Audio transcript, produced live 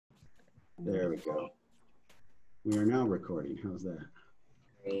There we go. We are now recording. How's that?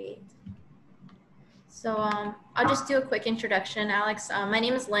 Great. So I'll just do a quick introduction, Alex. My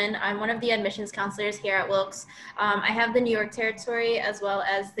name is Lynn. I'm one of the admissions counselors here at Wilkes. I have the New York territory as well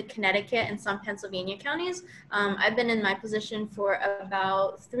as the Connecticut and some Pennsylvania counties. I've been in my position for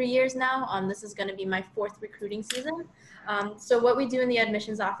about 3 years now. This is going to be my 4th recruiting season. So what we do in the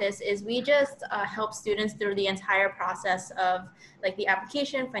admissions office is we just help students through the entire process of like the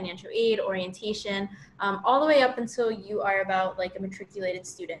application, financial aid, orientation, all the way up until you are about like a matriculated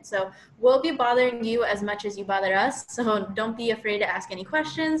student. So we'll be bothering you as much as you bother us. So don't be afraid to ask any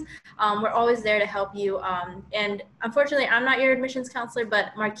questions. We're always there to help you. And unfortunately, I'm not your admissions counselor,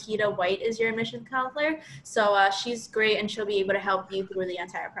 but Marquita White is your admissions counselor. So she's great and she'll be able to help you through the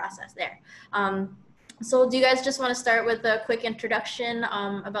entire process there. So do you guys just want to start with a quick introduction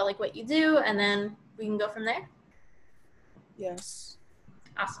about like what you do, and then we can go from there? Yes.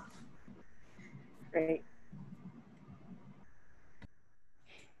 Awesome. Great.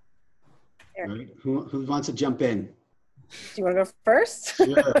 All right. Who wants to jump in? Do you want to go first?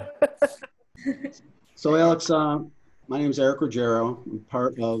 Sure. So Alex, my name is Eric Ruggiero. I'm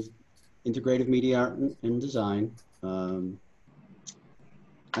part of Integrative Media Art and Design.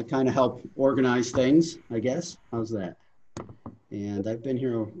 I kind of help organize things, I guess. How's that? And I've been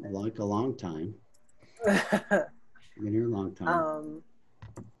here like a long time. I've been here a long time.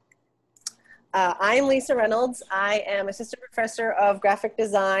 I'm Lisa Reynolds. I am assistant professor of graphic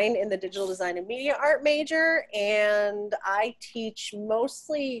design in the digital design and media art major, and I teach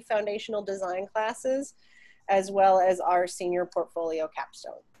mostly foundational design classes as well as our senior portfolio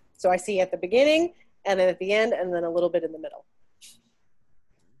capstone. So I see at the beginning and then at the end and then a little bit in the middle.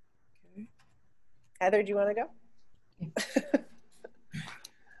 Okay. Heather, do you want to go?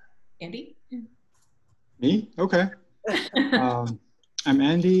 Andy? Me? Okay. I'm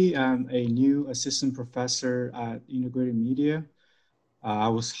Andy. I'm a new assistant professor at Integrated Media. I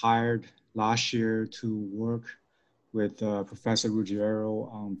was hired last year to work with Professor Ruggiero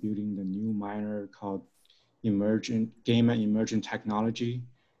on building the new minor called Game and Emerging Technology.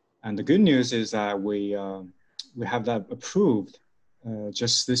 And the good news is that we have that approved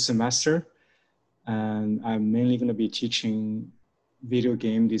just this semester. And I'm mainly going to be teaching video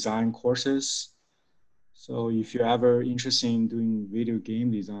game design courses. So if you're ever interested in doing video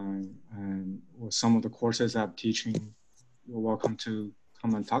game design or some of the courses I'm teaching, you're welcome to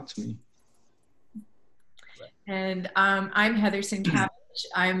come and talk to me. And I'm Heather Sincavage.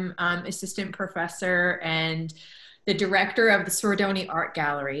 I'm assistant professor and the director of the Sordoni Art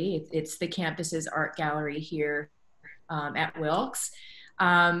Gallery. It's the campus's art gallery here at Wilkes.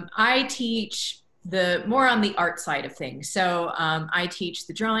 I teach more on the art side of things. So I teach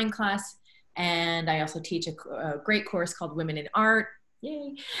the drawing class, and I also teach a great course called Women in Art.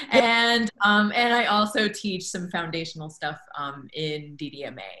 Yay. And I also teach some foundational stuff in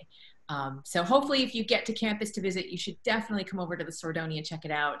DDMA. So hopefully if you get to campus to visit, you should definitely come over to the Sordoni and check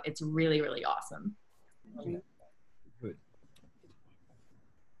it out. It's really, really awesome. Good.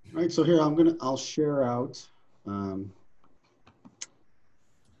 All right, so here I'll share out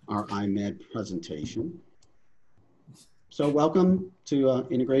our IMAD presentation. So welcome to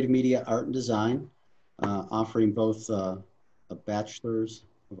Integrated Media Art and Design, offering both a Bachelor's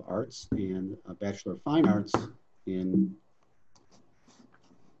of Arts and a Bachelor of Fine Arts in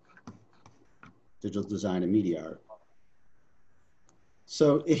Digital Design and Media Art.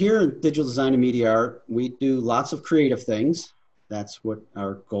 So here in Digital Design and Media Art, we do lots of creative things. That's what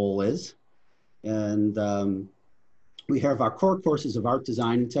our goal is. And we have our core courses of art,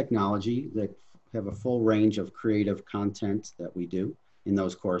 design, and technology that have a full range of creative content that we do in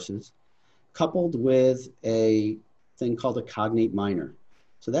those courses, coupled with a thing called a cognate minor.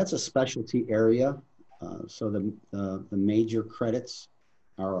 So that's a specialty area. So the major credits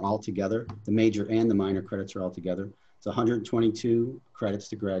are all together. The major and the minor credits are all together. It's 122 credits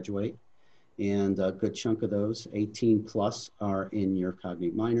to graduate. And a good chunk of those, 18 plus, are in your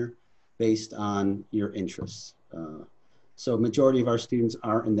cognate minor based on your interests. So majority of our students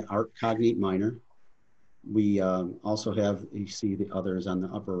are in the art cognate minor. We also have, you see the others on the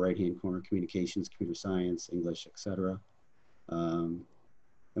upper right-hand corner, communications, computer science, English, etc. And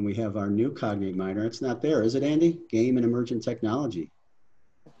we have our new cognate minor. It's not there, is it, Andy? Game and Emerging Technology.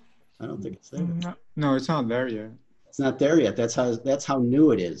 I don't think it's there. No, it's not there yet. It's not there yet. That's how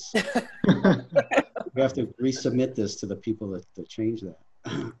new it is. We have to resubmit this to the people that change that,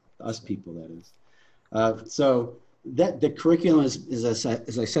 us people, that is. So the curriculum is, as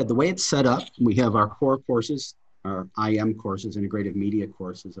I said, the way it's set up, we have our core courses, our IM courses, integrative media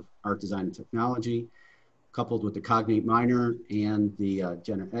courses of art, design, and technology. coupled with the Cognate minor and the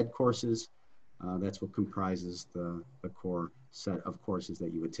Gen Ed courses. That's what comprises the core set of courses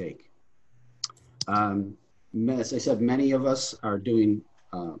that you would take. As I said, many of us are doing,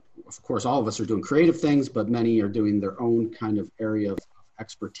 of course, all of us are doing creative things, but many are doing their own kind of area of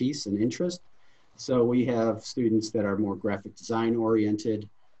expertise and interest. So we have students that are more graphic design oriented,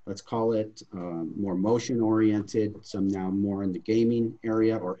 let's call it, more motion oriented, some now more in the gaming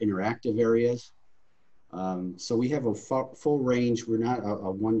area or interactive areas. So we have a full range. We're not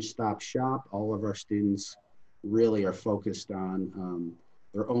a one-stop shop. All of our students really are focused on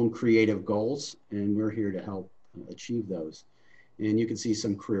their own creative goals, and we're here to help achieve those. And you can see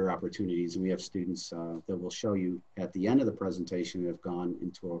some career opportunities, and we have students that will show you at the end of the presentation that have gone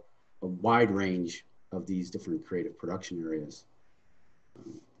into a wide range of these different creative production areas.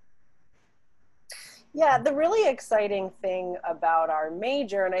 Yeah, the really exciting thing about our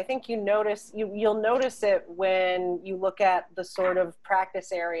major, and I think you'll notice it when you look at the sort of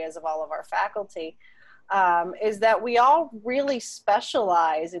practice areas of all of our faculty, is that we all really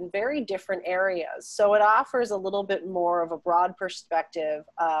specialize in very different areas. So it offers a little bit more of a broad perspective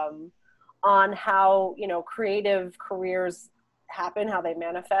on how, you know, creative careers happen, how they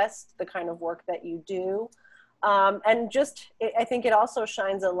manifest, the kind of work that you do. And just, I think it also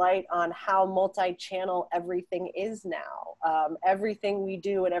shines a light on how multi-channel everything is now. Everything we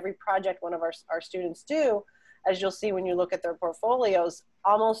do and every project one of our students do, as you'll see when you look at their portfolios,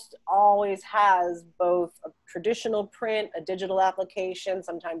 almost always has both a traditional print, a digital application,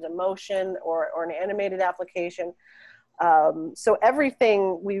 sometimes a motion or an animated application. So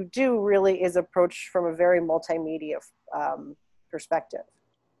everything we do really is approached from a very multimedia perspective.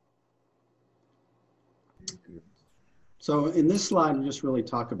 So in this slide, we just really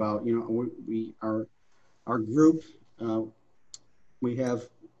talk about, you know, our group, we have,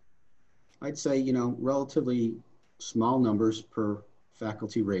 I'd say, you know, relatively small numbers per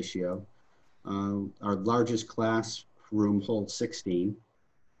faculty ratio. Our largest classroom holds 16.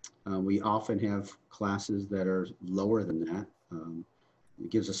 We often have classes that are lower than that.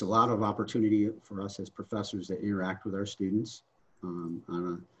 It gives us a lot of opportunity for us as professors to interact with our students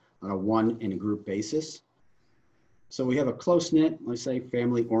on a one in a group basis. So we have a close-knit, let's say,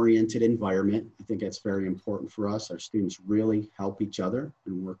 family-oriented environment. I think that's very important for us. Our students really help each other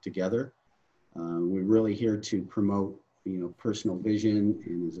and work together. We're really here to promote, you know, personal vision,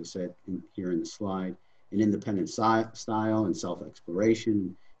 and as I said here in the slide, an independent style and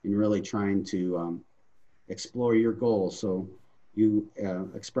self-exploration, and really trying to explore your goals. So you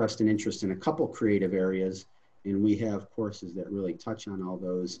expressed an interest in a couple creative areas, and we have courses that really touch on all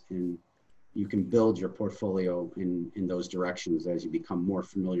those, and you can build your portfolio in those directions as you become more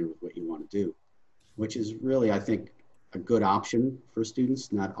familiar with what you want to do, which is really, I think, a good option for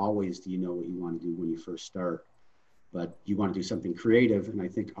students. Not always do you know what you want to do when you first start, but you want to do something creative, and I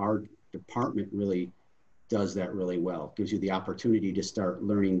think our department really does that really well. Gives you the opportunity to start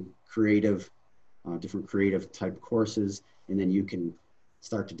learning creative, different creative type courses, and then you can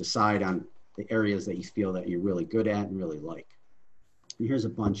start to decide on the areas that you feel that you're really good at and really like. And here's a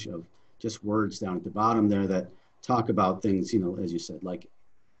bunch of just words down at the bottom there that talk about things, you know, as you said, like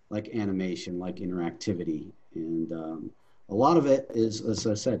animation, like interactivity. And a lot of it is, as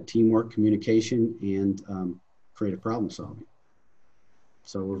I said, teamwork, communication, and creative problem solving.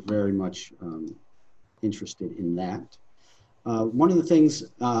 So we're very much interested in that. One of the things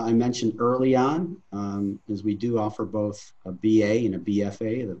I mentioned early on is we do offer both a BA and a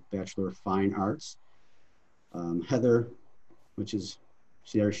BFA, the Bachelor of Fine Arts. Heather, which is,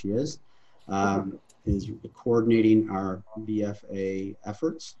 there she is coordinating our BFA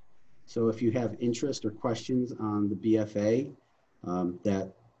efforts. So if you have interest or questions on the BFA,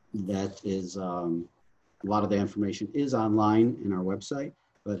 that is, a lot of the information is online in our website,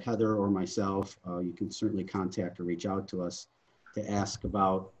 but Heather or myself, you can certainly contact or reach out to us to ask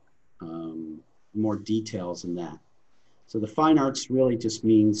about more details in that. So the fine arts really just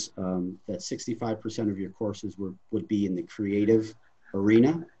means that 65% of your courses would be in the creative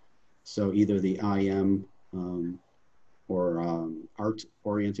arena. So either the IM or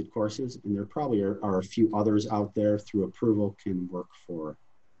art-oriented courses, and there probably are a few others out there through approval can work for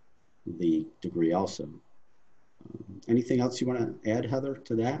the degree also. Anything else you want to add, Heather,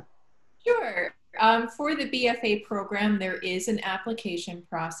 to that? Sure. For the BFA program, there is an application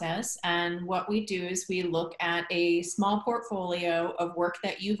process, and what we do is we look at a small portfolio of work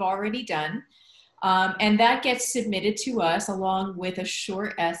that you've already done, and that gets submitted to us along with a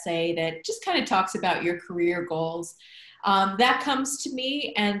short essay that just kind of talks about your career goals. That comes to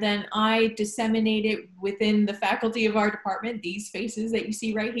me, and then I disseminate it within the faculty of our department, these faces that you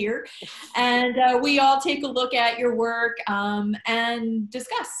see right here. And we all take a look at your work and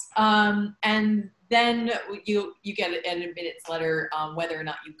discuss. And then you get an admittance letter whether or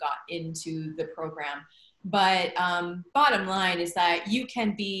not you got into the program. But bottom line is that you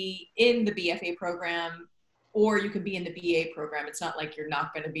can be in the BFA program or you can be in the BA program. It's not like you're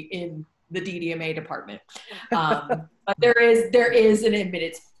not going to be in the DDMA department. But there is an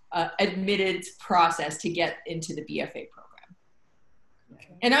admittance process to get into the BFA program.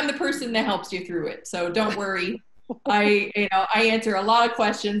 And I'm the person that helps you through it. So don't worry. I answer a lot of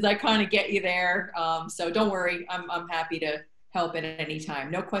questions. I kind of get you there. So don't worry. I'm happy to help at any time.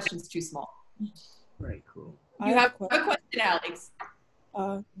 No questions too small. Very cool. You have a question, Alex.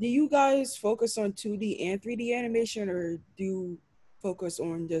 Do you guys focus on 2D and 3D animation, or do you focus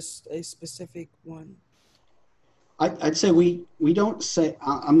on just a specific one? I'd say we don't say,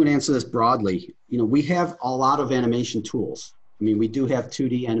 I'm going to answer this broadly. You know, we have a lot of animation tools. I mean, we do have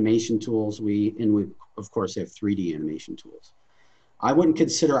 2D animation tools. We of course have 3D animation tools. I wouldn't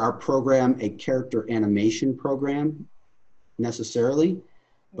consider our program a character animation program necessarily,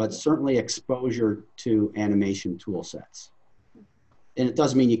 but certainly exposure to animation tool sets. And it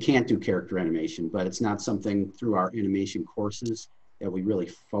doesn't mean you can't do character animation, but it's not something through our animation courses that we really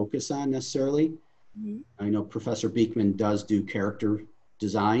focus on necessarily. I know Professor Beekman does do character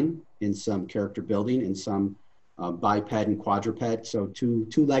design in some character building and some biped and quadruped, so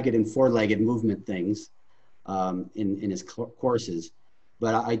two-legged and four-legged movement things in his courses.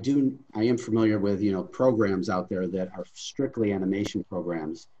 But I am familiar with, you know, programs out there that are strictly animation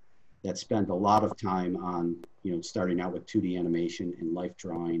programs that spend a lot of time on, you know, starting out with 2D animation and life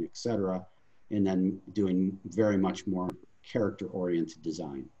drawing, et cetera, and then doing very much more character-oriented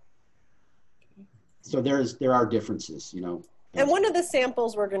design. So there are differences, you know. And one of the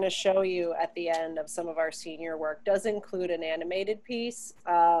samples we're going to show you at the end of some of our senior work does include an animated piece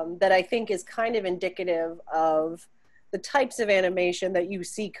that I think is kind of indicative of the types of animation that you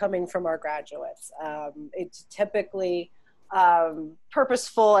see coming from our graduates. It's typically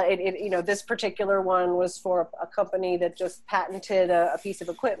purposeful. You know, this particular one was for a company that just patented a piece of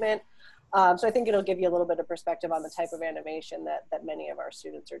equipment. So I think it'll give you a little bit of perspective on the type of animation that many of our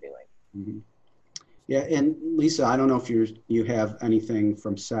students are doing. Mm-hmm. Yeah, and Lisa, I don't know if you have anything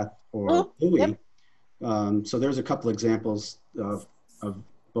from Seth or Louis. Yep. So there's a couple examples of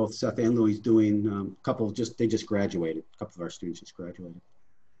both Seth and Louis doing a couple, they just graduated. A couple of our students just graduated.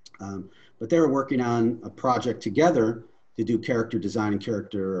 But they were working on a project together to do character design and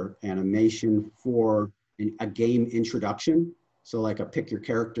character animation for a game introduction. So like a pick your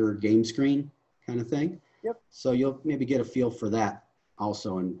character game screen kind of thing. Yep. So you'll maybe get a feel for that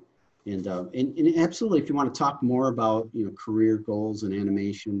also. And absolutely, if you want to talk more about, you know, career goals in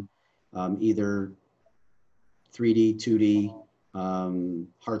animation, either 3D, 2D,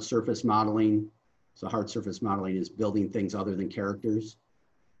 hard surface modeling. So hard surface modeling is building things other than characters.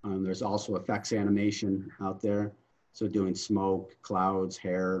 There's also effects animation out there. So doing smoke, clouds,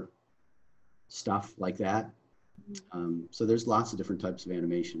 hair, stuff like that. So there's lots of different types of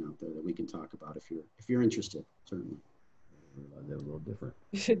animation out there that we can talk about if you're interested, certainly. They're a little different.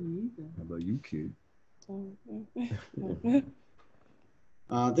 How about you, kid?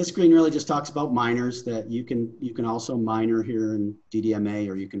 This screen really just talks about minors, that you can also minor here in DDMA,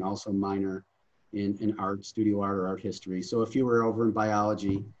 or you can also minor in art, studio art, or art history. So if you were over in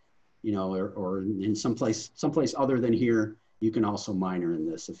biology, you know, or in someplace other than here, you can also minor in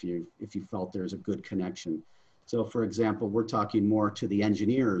this if you felt there's a good connection. So for example, we're talking more to the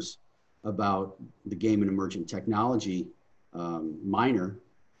engineers about the game and emergent technology minor,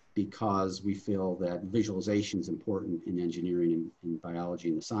 because we feel that visualization is important in engineering and biology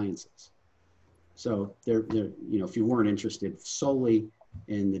and the sciences. So there, you know, if you weren't interested solely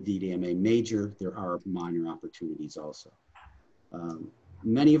in the DDMA major, there are minor opportunities also.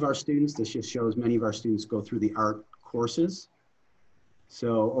 Many of our students, this just shows many of our students go through the art courses.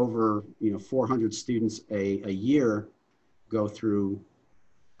 So over, you know, 400 students a year go through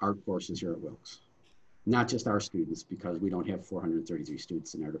art courses here at Wilkes. Not just our students, because we don't have 433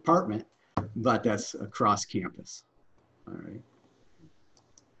 students in our department, but that's across campus. All right.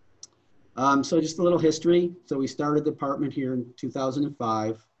 So just a little history. So we started the department here in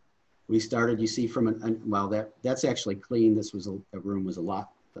 2005. We started, you see from well, that's actually clean. This was a room was a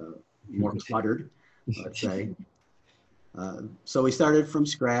lot more cluttered, let's say. So we started from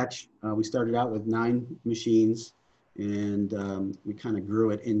scratch. We started out with 9 machines, and we kind of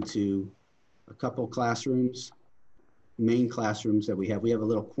grew it into a couple classrooms, main classrooms that we have. We have a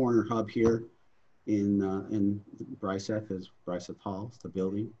little corner hub here in Bryceth, as Bryceth Hall, the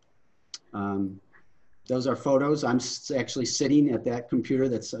building. Those are photos. I'm actually sitting at that computer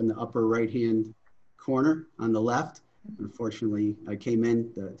that's in the upper right-hand corner on the left. Unfortunately, I came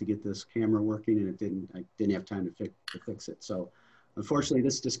in to get this camera working, and I didn't have time to fix it. So unfortunately,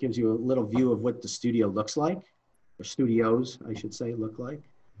 this just gives you a little view of what the studio looks like, or studios, I should say, look like.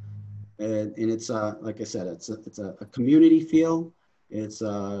 And it's like I said, it's a community feel. It's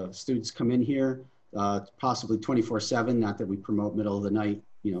students come in here possibly 24/7. Not that we promote middle of the night,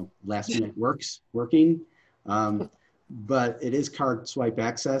 last minute working, but it is card swipe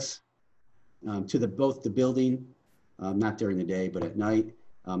access to both the building, not during the day, but at night,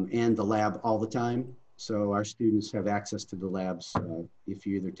 and the lab all the time. So our students have access to the labs if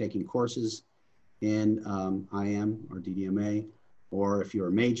you're either taking courses in IM or DDMA, or if you're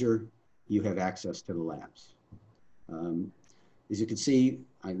a major, you have access to the labs. As you can see,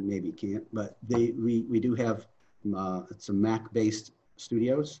 I maybe can't, but we do have some Mac-based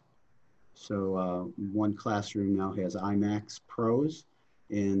studios. So one classroom now has iMac Pros,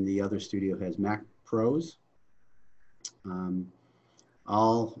 and the other studio has Mac Pros.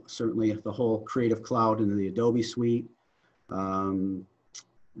 Certainly the whole Creative Cloud and the Adobe Suite, the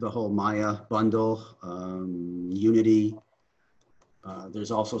whole Maya bundle, Unity.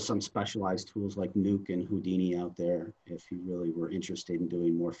 There's also some specialized tools like Nuke and Houdini out there if you really were interested in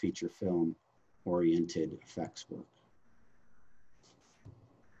doing more feature film oriented effects work.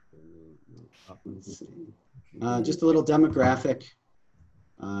 Let's see. Just a little demographic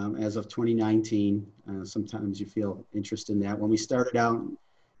as of 2019. Sometimes you feel interest in that. When we started out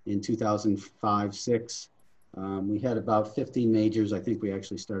in 2005-06, we had about 15 majors. I think we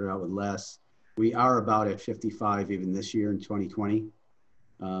actually started out with less. We are about at 55 even this year in 2020.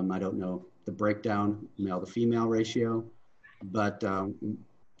 I don't know the breakdown, male to female ratio, but in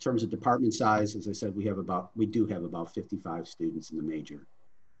terms of department size, as I said, we do have about 55 students in the major.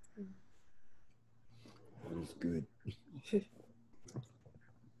 That is good.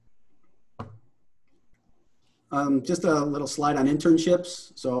 Just a little slide on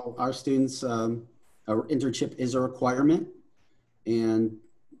internships. So our students, our internship is a requirement, and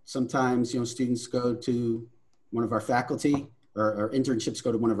sometimes students go to one of our faculty, or internships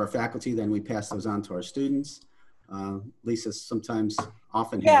go to one of our faculty, then we pass those on to our students. Lisa sometimes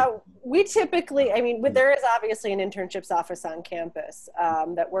often we typically, there is obviously an internships office on campus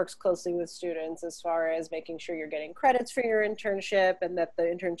that works closely with students as far as making sure you're getting credits for your internship and that the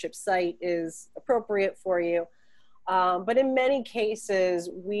internship site is appropriate for you. But in many cases,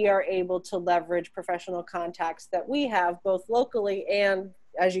 we are able to leverage professional contacts that we have both locally and,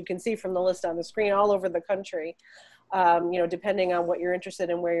 as you can see from the list on the screen, all over the country. Depending on what you're interested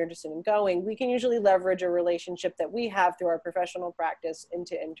in, where you're interested in going, we can usually leverage a relationship that we have through our professional practice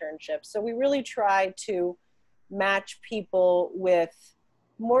into internships. So we really try to match people with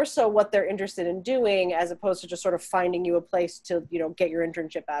more so what they're interested in doing, as opposed to just sort of finding you a place to, get your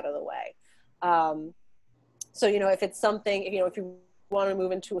internship out of the way. So, if it's something, if you want to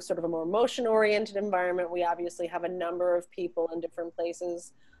move into a sort of a more motion-oriented environment, we obviously have a number of people in different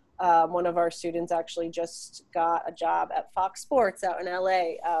places. One of our students actually just got a job at Fox Sports out in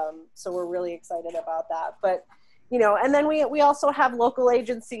LA. So we're really excited about that. But, and then we also have local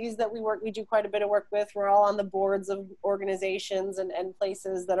agencies that we do quite a bit of work with. We're all on the boards of organizations and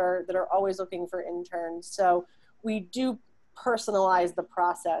places that are always looking for interns. So we do personalize the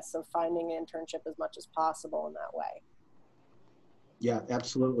process of finding an internship as much as possible in that way. Yeah,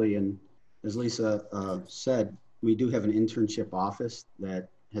 absolutely. And as Lisa said, we do have an internship office that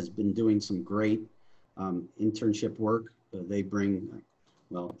has been doing some great internship work. They bring,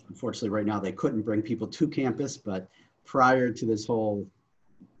 well, unfortunately right now they couldn't bring people to campus, but prior to this whole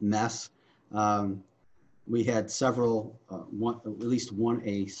mess, we had several, at least one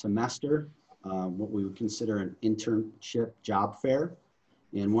a semester, what we would consider an internship job fair.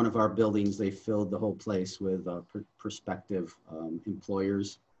 In one of our buildings, they filled the whole place with prospective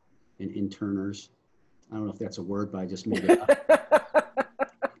employers and interners. I don't know if that's a word, but I just made it up.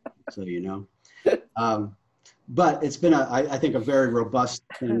 So, but it's been, I think, a very robust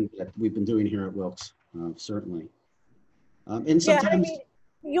thing that we've been doing here at Wilkes, certainly. And sometimes,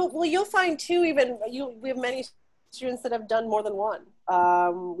 you'll find too, we have many students that have done more than one.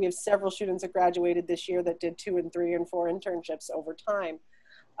 We have several students that graduated this year that did 2 and 3 and 4 internships over time,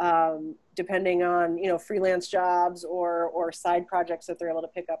 depending on, freelance jobs or side projects that they're able to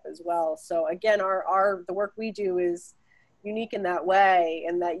pick up as well. So again, the work we do is unique in that way,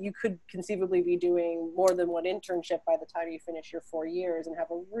 and that you could conceivably be doing more than one internship by the time you finish your 4 years and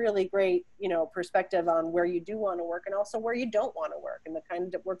have a really great, perspective on where you do want to work and also where you don't want to work and the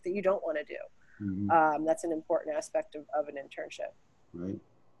kind of work that you don't want to do. That's an important aspect of an internship. Right.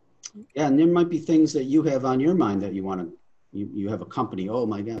 Yeah, and there might be things that you have on your mind that you want to, you have a company. Oh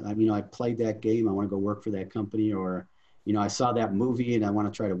my God, I played that game. I want to go work for that company, or, I saw that movie and I want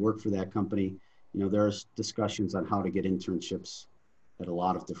to try to work for that company. There's discussions on how to get internships at a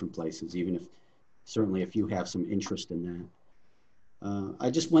lot of different places, even if, certainly if you have some interest in that. I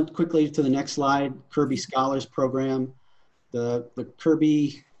just went quickly to the next slide, Kirby Scholars Program. The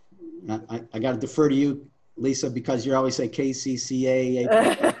Kirby, I got to defer to you, Lisa, because you always say KCCA,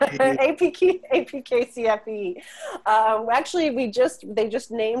 APKCFE. Actually, they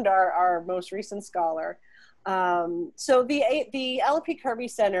just named our most recent scholar. So the LP Kirby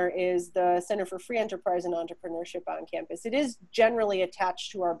Center is the Center for Free Enterprise and Entrepreneurship on campus. It is generally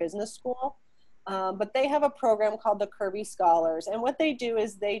attached to our business school, but they have a program called the Kirby Scholars. And what they do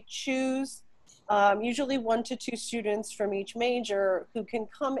is they choose usually 1 to 2 students from each major who can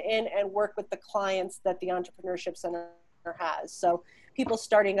come in and work with the clients that the Entrepreneurship Center has. So people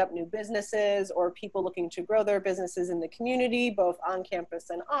starting up new businesses or people looking to grow their businesses in the community, both on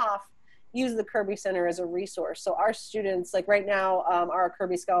campus and off, use the Kirby Center as a resource. So our students, like right now, our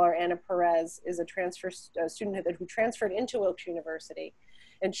Kirby Scholar, Anna Perez, is a student who transferred into Wilkes University.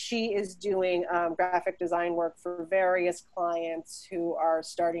 And she is doing graphic design work for various clients who are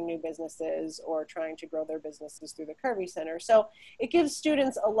starting new businesses or trying to grow their businesses through the Kirby Center. So it gives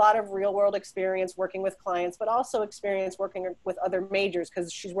students a lot of real world experience working with clients, but also experience working with other majors,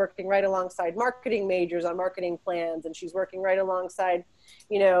 because she's working right alongside marketing majors on marketing plans, and she's working right alongside,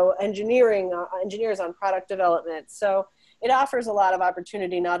 engineers on product development. So it offers a lot of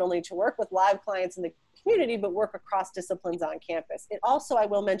opportunity not only to work with live clients in the community, but work across disciplines on campus. It also, I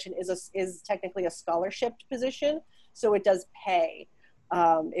will mention, is technically a scholarship position, so it does pay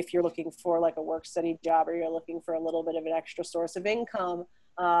if you're looking for like a work study job or you're looking for a little bit of an extra source of income.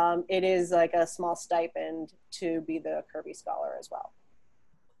 It is like a small stipend to be the Kirby Scholar as well.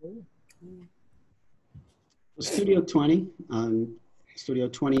 Studio 20. Studio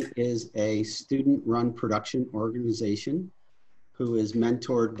 20 is a student-run production organization who is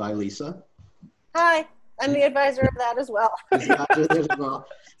mentored by Lisa. Hi, I'm the advisor of that as well.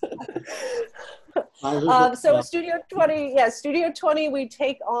 So Studio 20, we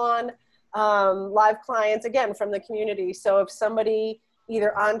take on live clients, again, from the community. So if somebody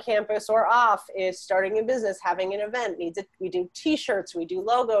either on campus or off is starting a business, having an event, we do t-shirts, we do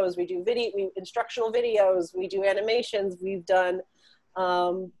logos, we do instructional videos, we do animations, we've done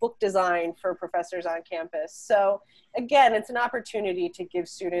book design for professors on campus. So again, it's an opportunity to give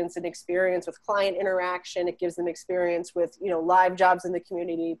students an experience with client interaction. It gives them experience with, live jobs in the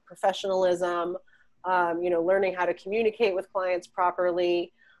community, professionalism, learning how to communicate with clients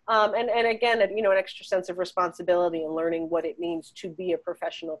properly. And again, an extra sense of responsibility and learning what it means to be a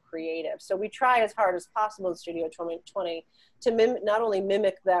professional creative. So we try as hard as possible in Studio 2020 to not only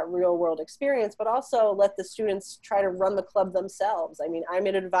mimic that real world experience, but also let the students try to run the club themselves. I mean, I'm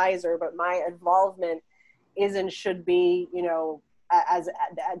an advisor, but my involvement is and should be, as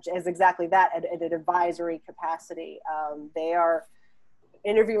exactly that, at an advisory capacity. They are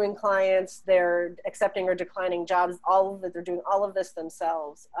interviewing clients, they're accepting or declining jobs, they're doing all of this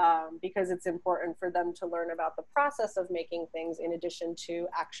themselves, because it's important for them to learn about the process of making things in addition to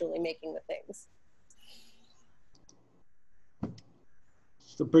actually making the things.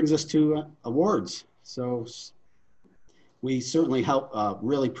 So it brings us to awards. So we certainly help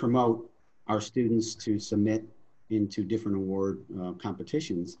really promote our students to submit into different award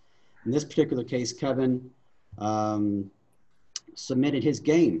competitions. In this particular case, Kevin submitted his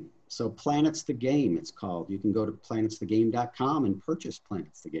game. So Planets the Game, it's called. You can go to planetsthegame.com and purchase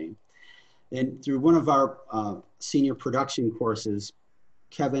Planets the Game. And through one of our senior production courses,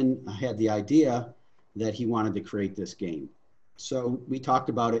 Kevin had the idea that he wanted to create this game. So we talked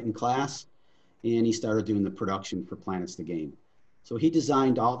about it in class, and he started doing the production for Planets the Game. So he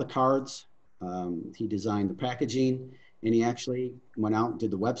designed all the cards, he designed the packaging, and he actually went out and did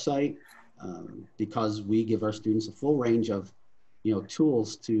the website, because we give our students a full range of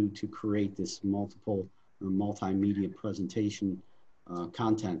tools to create this multimedia presentation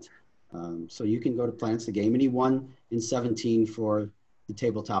content. So you can go to Planets the Game, and he won in 2017 for the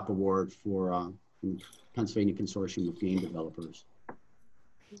Tabletop Award for Pennsylvania Consortium of Game Developers.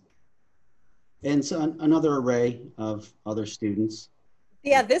 And so another array of other students.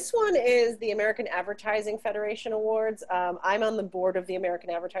 Yeah, this one is the American Advertising Federation Awards. I'm on the board of the American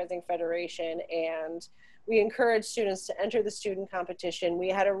Advertising Federation, and we encourage students to enter the student competition. We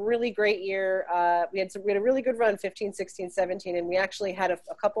had a really great year. We had a really good run, 15, 16, 17, and we actually had a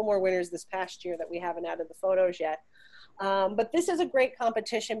couple more winners this past year that we haven't added the photos yet. But this is a great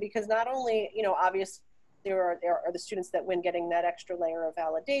competition because not only, you know, obviously there are the students that win getting that extra layer of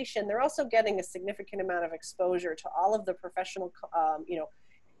validation, they're also getting a significant amount of exposure to all of the professional, you know,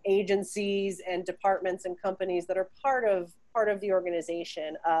 agencies and departments and companies that are part of the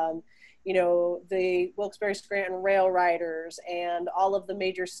organization. You know, the Wilkes-Barre Scranton Rail Riders and all of the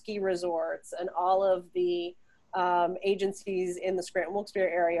major ski resorts and all of the agencies in the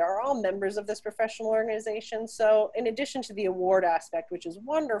Scranton-Wilkes-Barre area are all members of this professional organization. So in addition to the award aspect, which is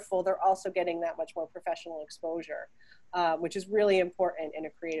wonderful, they're also getting that much more professional exposure, which is really important in a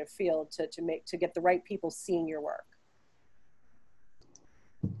creative field to get the right people seeing your work.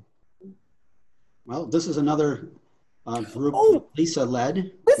 Well, this is another group Lisa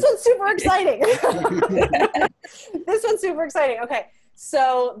led. This one's super exciting. This one's super exciting. Okay,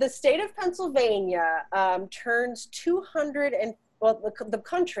 so the state of Pennsylvania turns 200 and, well, the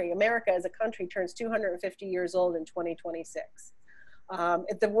country, America as a country, turns 250 years old in 2026.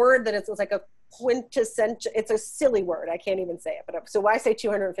 The word that it's like a quintessential, it's a silly word, I can't even say it, but so why say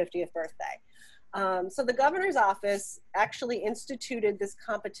 250th birthday? So the governor's office actually instituted this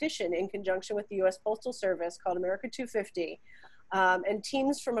competition in conjunction with the U.S. Postal Service called America 250. And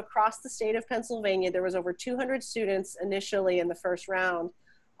teams from across the state of Pennsylvania, there was over 200 students initially in the first round,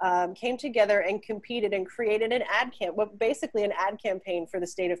 came together and competed and created an basically an ad campaign for the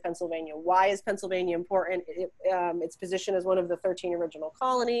state of Pennsylvania. Why is Pennsylvania important? Its position as one of the 13 original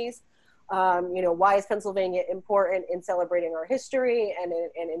colonies. You know, why is Pennsylvania important in celebrating our history and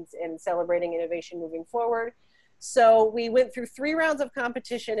in celebrating innovation moving forward? So we went through 3 rounds of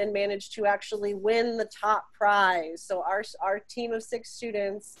competition and managed to actually win the top prize. So our team of 6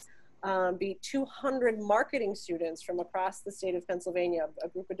 students beat 200 marketing students from across the state of Pennsylvania. A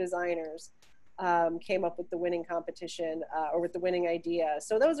group of designers came up with the winning competition or with the winning idea.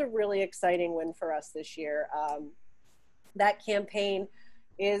 So that was a really exciting win for us this year. That campaign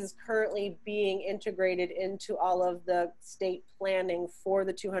is currently being integrated into all of the state planning for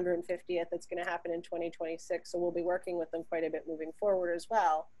the 250th that's going to happen in 2026. So we'll be working with them quite a bit moving forward as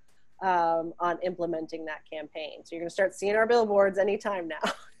well on implementing that campaign. So you're going to start seeing our billboards anytime now.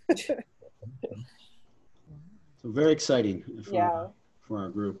 So very exciting for our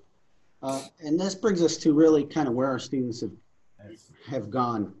group. And this brings us to really kind of where our students have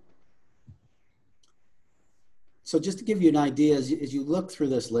gone. So just to give you an idea, as you look through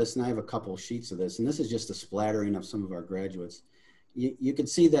this list, and I have a couple of sheets of this, and this is just a splattering of some of our graduates. You can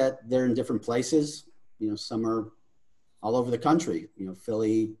see that they're in different places. You know, some are all over the country, you know,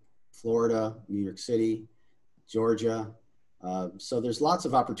 Philly, Florida, New York City, Georgia. So there's lots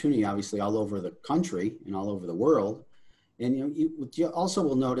of opportunity, obviously, all over the country and all over the world. And what you also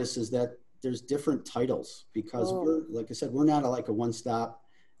will notice is that there's different titles because we're, like I said, we're not like a one-stop.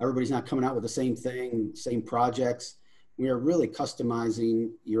 Everybody's not coming out with the same thing, same projects. We are really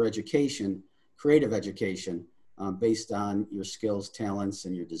customizing your education, creative education, based on your skills, talents,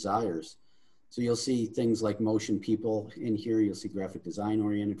 and your desires. So you'll see things like motion people in here. You'll see graphic design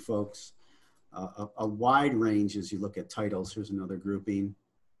oriented folks, a wide range as you look at titles. Here's another grouping.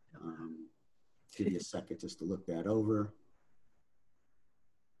 Give you a second just to look that over.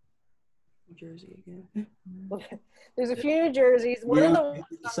 Jersey again. There's a few New Jerseys.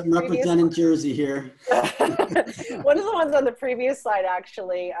 Some representing Jersey here. One of the ones on the previous slide,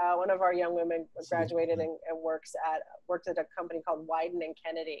 actually, one of our young women graduated and worked at a company called Wyden and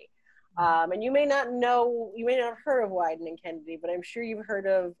Kennedy. And you may not have heard of Wyden and Kennedy, but I'm sure you've heard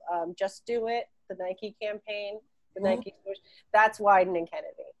of Just Do It, the Nike campaign, the Nike swoosh. That's Wyden and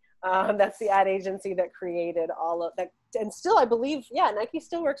Kennedy. That's the ad agency that created all of that. And still, I believe, Nike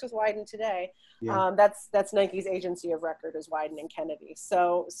still works with Wyden today. Yeah. That's Nike's agency of record is Wyden and Kennedy.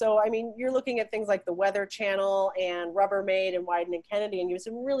 So I mean, you're looking at things like the Weather Channel and Rubbermaid and Wyden and Kennedy, and you have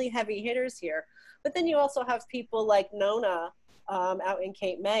some really heavy hitters here. But then you also have people like Nona out in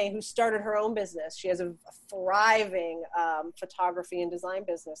Cape May, who started her own business. She has a thriving photography and design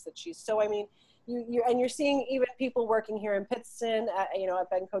business that I mean, you're seeing even people working here in Pittston, at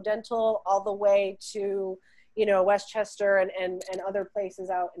Benco Dental, all the way to, Westchester and other places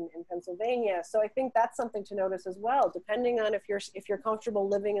out in Pennsylvania. So I think that's something to notice as well, depending on if you're comfortable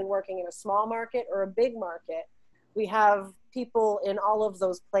living and working in a small market or a big market. We have people in all of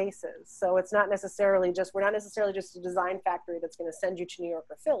those places. So it's not necessarily we're not necessarily just a design factory that's going to send you to New York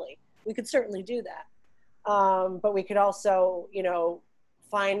or Philly. We could certainly do that. But we could also,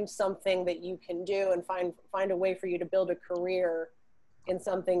 find something that you can do and find a way for you to build a career in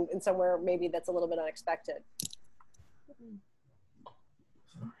somewhere maybe that's a little bit unexpected.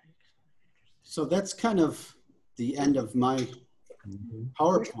 So that's kind of the end of my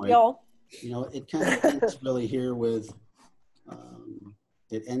PowerPoint. It kind of ends really here with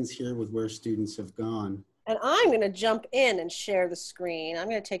it ends here with where students have gone. And I'm going to jump in and share the screen. I'm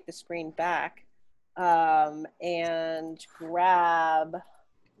going to take the screen back and grab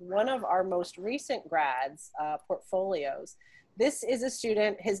one of our most recent grads' portfolios. This is a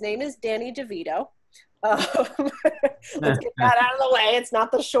student. His name is Danny DeVito. Let's get that out of the way. It's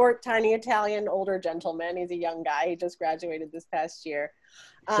not the short, tiny Italian older gentleman. He's a young guy. He just graduated this past year.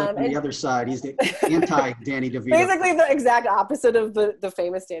 So on the other side, he's the anti-Danny DeVito. Basically the exact opposite of the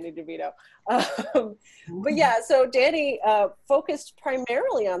famous Danny DeVito. But yeah, so Danny focused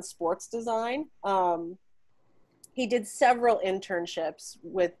primarily on sports design. He did several internships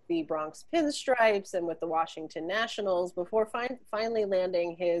with the Bronx Pinstripes and with the Washington Nationals before finally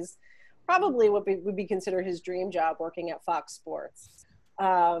landing his, probably what would be considered his dream job, working at Fox Sports.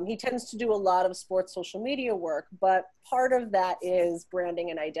 He tends to do a lot of sports social media work, but part of that is branding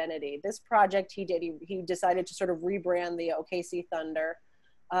and identity. This project he did, he decided to sort of rebrand the OKC Thunder.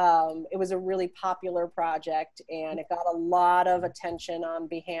 It was a really popular project and it got a lot of attention on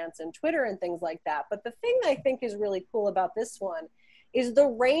Behance and Twitter and things like that. But the thing I think is really cool about this one is the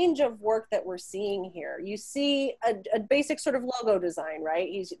range of work that we're seeing here. You see a basic sort of logo design, right?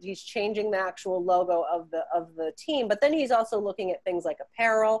 He's changing the actual logo of the team, but then he's also looking at things like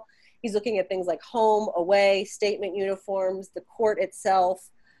apparel. He's looking at things like home, away, statement uniforms, the court itself.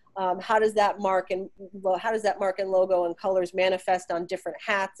 How does that mark and logo and colors manifest on different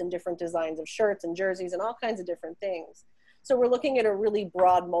hats and different designs of shirts and jerseys and all kinds of different things. So we're looking at a really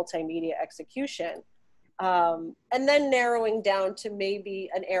broad multimedia execution. And then narrowing down to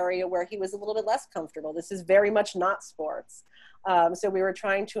maybe an area where he was a little bit less comfortable. This is very much not sports. So we were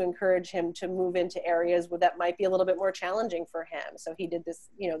trying to encourage him to move into areas where that might be a little bit more challenging for him. So he did this,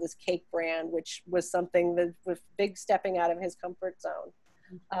 this cake brand, which was something that was big stepping out of his comfort zone.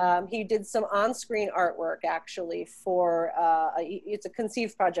 He did some on-screen artwork actually for, it's a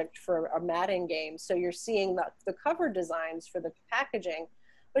conceived project for a Madden game. So you're seeing the cover designs for the packaging,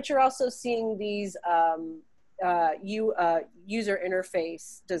 but you're also seeing these user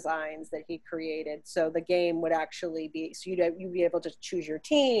interface designs that he created. So the game would actually be, so you'd be able to choose your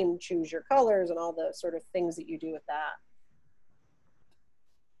team, choose your colors, and all the sort of things that you do with that.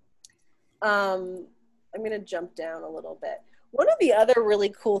 I'm going to jump down a little bit. One of the other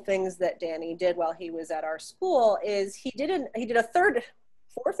really cool things that Danny did while he was at our school is he did a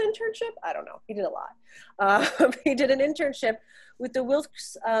fourth internship? I don't know. He did a lot. He did an internship with the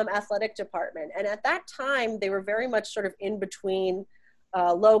Wilkes athletic department. And at that time, they were very much sort of in between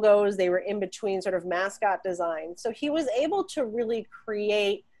logos. They were in between sort of mascot design. So he was able to really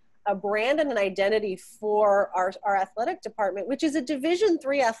create a brand and an identity for our athletic department, which is a Division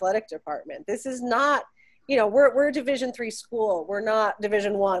III athletic department. This is not, we're a Division III school. We're not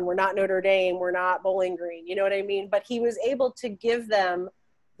Division I. We're not Notre Dame. We're not Bowling Green. You know what I mean? But he was able to give them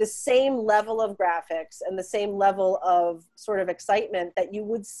the same level of graphics and the same level of sort of excitement that you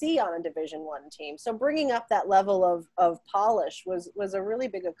would see on a Division I team. So bringing up that level of polish was a really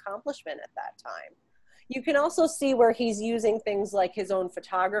big accomplishment at that time. You can also see where he's using things like his own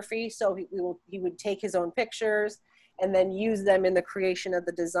photography. So he would take his own pictures and then use them in the creation of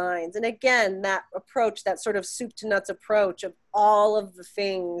the designs. And again, that approach, that sort of soup to nuts approach of all of the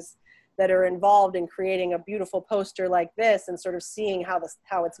things that are involved in creating a beautiful poster like this and sort of seeing how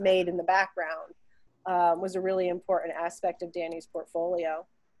it's made in the background was a really important aspect of Danny's portfolio.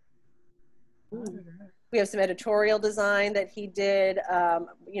 We have some editorial design that he did.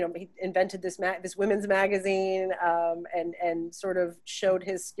 He invented this women's magazine and sort of showed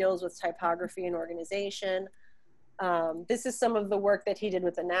his skills with typography and organization. This is some of the work that he did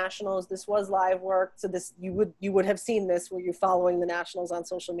with the Nationals. This was live work, so this you would have seen this were you following the Nationals on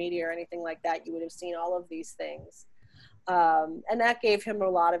social media or anything like that. You would have seen all of these things, and that gave him a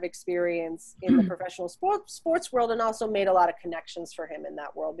lot of experience in the professional sports world, and also made a lot of connections for him in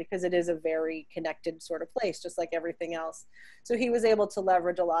that world because it is a very connected sort of place, just like everything else. So he was able to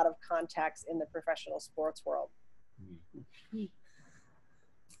leverage a lot of contacts in the professional sports world.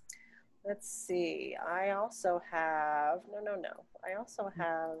 Let's see, I also have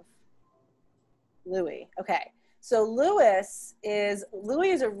Louis. Okay, so Louis is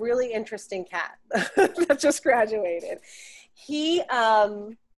a really interesting cat that just graduated. He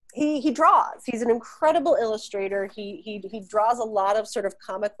draws. He's an incredible illustrator. He draws a lot of sort of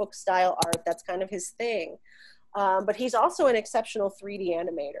comic book style art. That's kind of his thing. But he's also an exceptional 3D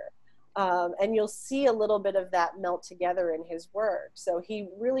animator. And you'll see a little bit of that melt together in his work. So he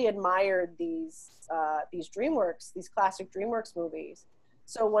really admired these DreamWorks, these classic DreamWorks movies.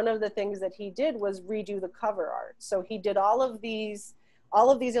 So one of the things that he did was redo the cover art. So he did all of these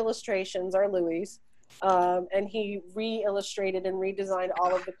illustrations are Louis. And he re-illustrated and redesigned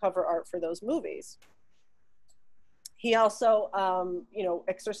all of the cover art for those movies. He also, you know,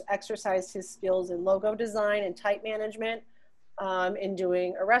 exercised his skills in logo design and type management, in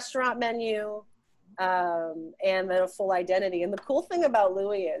doing a restaurant menu, and then a full identity. And the cool thing about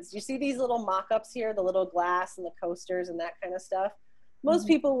Louis is, you see these little mock-ups here, the little glass and the coasters and that kind of stuff. Most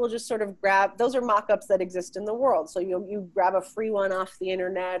people will just sort of grab, those are mock-ups that exist in the world. So you grab a free one off the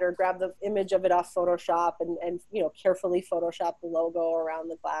internet or grab the image of it off Photoshop and you know, carefully Photoshop the logo around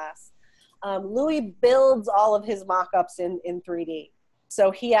the glass. Louis builds all of his mock-ups in 3D. So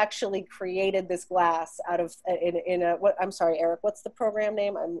he actually created this glass out of, what, I'm sorry, Eric, what's the program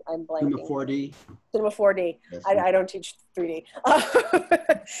name? I'm blanking. Cinema 4D. Cinema 4D. Yes. I don't teach 3D.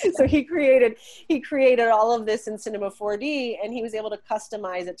 So he created all of this in Cinema 4D, and he was able to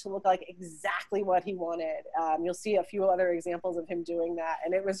customize it to look like exactly what he wanted. You'll see a few other examples of him doing that.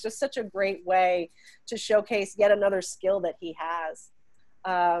 And it was just such a great way to showcase yet another skill that he has.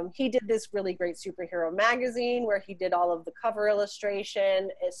 He did this really great superhero magazine where he did all of the cover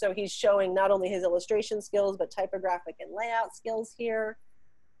illustration. So he's showing not only his illustration skills, but typographic and layout skills here.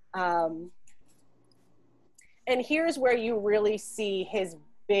 And here's where you really see his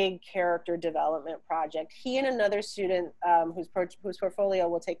big character development project. He and another student whose portfolio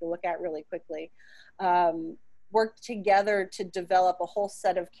we'll take a look at really quickly, worked together to develop a whole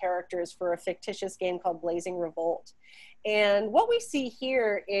set of characters for a fictitious game called Blazing Revolt. And what we see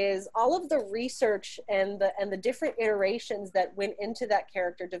here is all of the research and the different iterations that went into that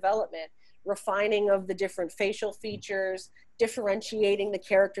character development, refining of the different facial features, differentiating the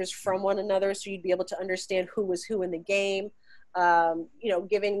characters from one another so you'd be able to understand who was who in the game, you know,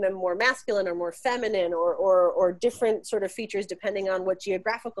 giving them more masculine or more feminine or different sort of features depending on what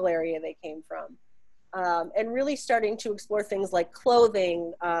geographical area they came from. And really starting to explore things like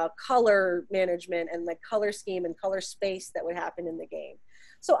clothing, color management, and the color scheme and color space that would happen in the game.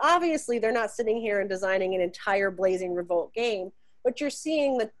 So obviously they're not sitting here and designing an entire Blazing Revolt game, but you're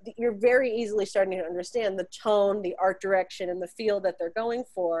seeing that you're very easily starting to understand the tone, the art direction, and the feel that they're going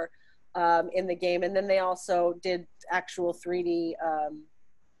for in the game. And then they also did actual 3D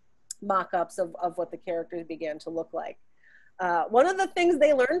mock-ups of what the characters began to look like. One of the things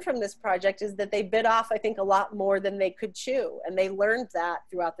they learned from this project is that they bit off, I think, a lot more than they could chew. And they learned that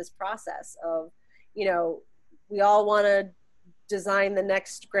throughout this process of, you know, we all want to design the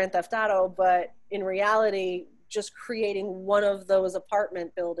next Grand Theft Auto, but in reality, just creating one of those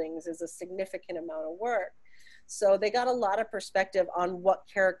apartment buildings is a significant amount of work. So they got a lot of perspective on what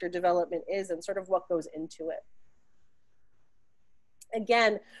character development is and sort of what goes into it.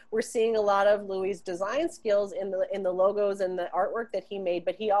 Again, we're seeing a lot of Louis' design skills in the logos and the artwork that he made,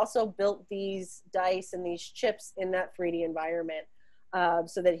 but he also built these dice and these chips in that 3D environment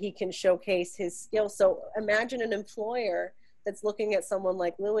so that he can showcase his skills. So imagine an employer that's looking at someone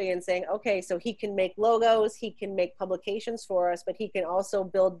like Louis and saying, okay, so he can make logos, he can make publications for us, but he can also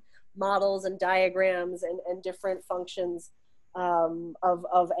build models and diagrams and different functions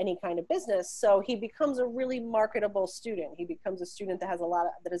of any kind of business. So he becomes a really marketable student. He becomes a student that has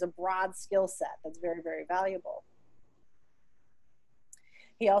that is a broad skill set that's very, very valuable.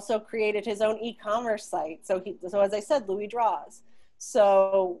 He also created his own e-commerce site. So as I said, Louis draws.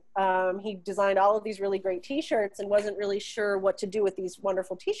 So he designed all of these really great t-shirts and wasn't really sure what to do with these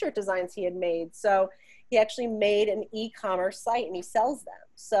wonderful t-shirt designs he had made. So he actually made an e-commerce site and he sells them.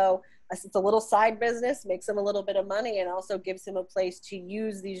 So it's a little side business, makes him a little bit of money, and also gives him a place to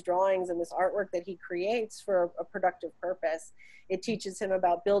use these drawings and this artwork that he creates for a productive purpose. It teaches him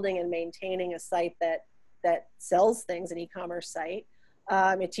about building and maintaining a site that sells things, an e-commerce site.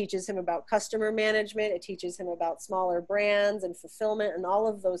 It teaches him about customer management. It teaches him about smaller brands and fulfillment and all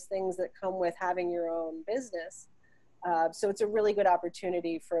of those things that come with having your own business. So it's a really good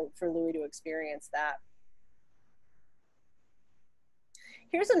opportunity for Louis to experience that.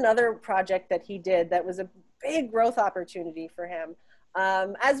 Here's another project that he did that was a big growth opportunity for him.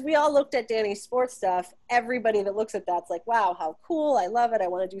 As we all looked at Danny's sports stuff, everybody that looks at that's like, wow, how cool, I love it, I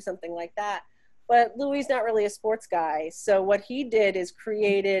want to do something like that. But Louis not really a sports guy. So what he did is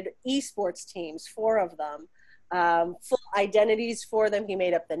created esports teams, 4 of them, full identities for them. He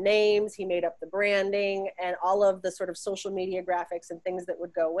made up the names, he made up the branding, and all of the sort of social media graphics and things that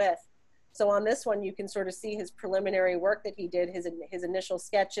would go with. So on this one, you can sort of see his preliminary work that he did, his initial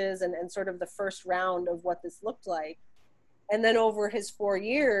sketches and sort of the first round of what this looked like. And then over his 4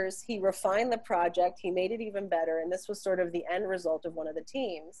 years, he refined the project, he made it even better, and this was sort of the end result of one of the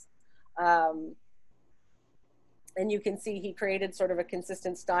teams. And you can see he created sort of a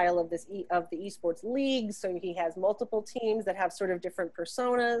consistent style of the esports league. So he has multiple teams that have sort of different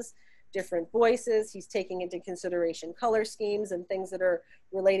personas. different voices. He's taking into consideration color schemes and things that are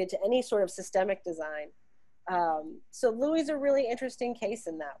related to any sort of systemic design. So Louis is a really interesting case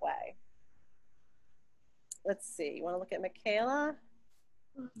in that way. Let's see, you want to look at Michaela?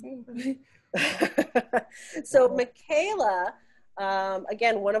 So Michaela,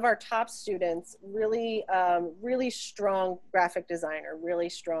 again, one of our top students, really, really strong graphic designer, really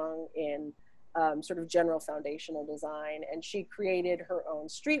strong in sort of general foundational design. And she created her own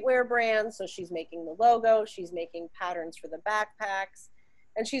streetwear brand. So she's making the logo, she's making patterns for the backpacks,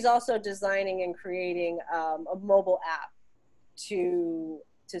 and she's also designing and creating a mobile app to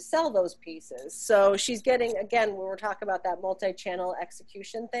sell those pieces. So she's getting, again, when we're talking about that multi-channel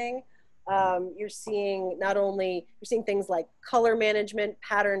execution thing, you're seeing not only, you're seeing things like color management,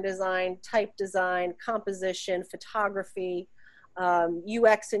 pattern design, type design, composition, photography,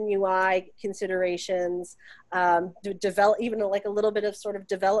 UX and UI considerations, develop even like a little bit of sort of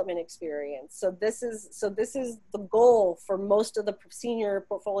development experience. So this is the goal for most of the senior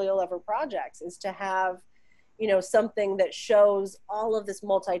portfolio level projects, is to have, you know, something that shows all of this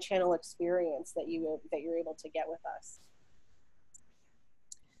multi-channel experience that you're able to get with us.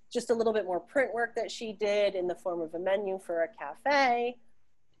 Just a little bit more print work that she did in the form of a menu for a cafe.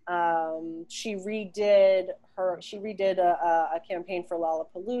 She redid a campaign for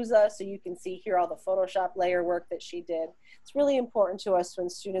Lollapalooza, so you can see here all the Photoshop layer work that she did. It's really important to us when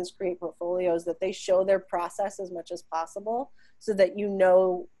students create portfolios that they show their process as much as possible, so that you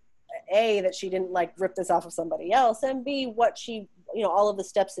know, A, that she didn't like rip this off of somebody else, and B, what she, you know, all of the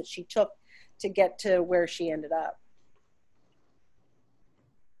steps that she took to get to where she ended up.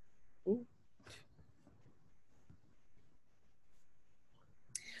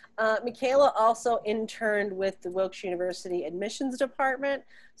 Michaela also interned with the Wilkes University admissions department.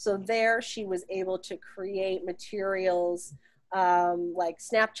 So there she was able to create materials like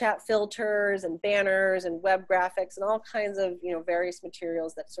Snapchat filters and banners and web graphics and all kinds of, you know, various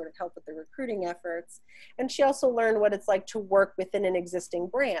materials that sort of help with the recruiting efforts. And she also learned what it's like to work within an existing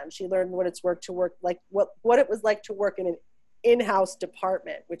brand. She learned what it's like to work, like what it was like to work in an in-house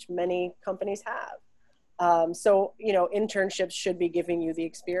department, which many companies have. So, you know, internships should be giving you the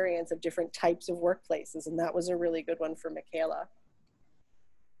experience of different types of workplaces, and that was a really good one for Michaela.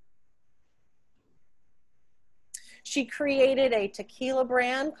 She created a tequila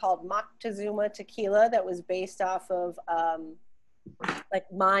brand called Moctezuma Tequila that was based off of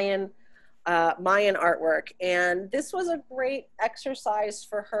like Mayan artwork. And this was a great exercise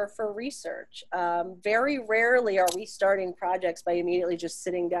for her for research. Very rarely are we starting projects by immediately just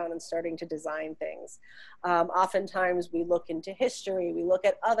sitting down and starting to design things. Oftentimes we look into history, we look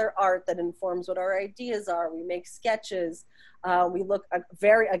at other art that informs what our ideas are, we make sketches, we look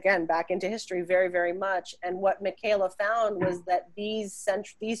again, back into history very, very much. And what Michaela found was that these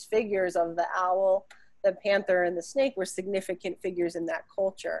figures of the owl, the panther, and the snake were significant figures in that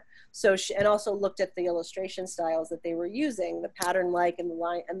culture. So and also looked at the illustration styles that they were using, the pattern-like and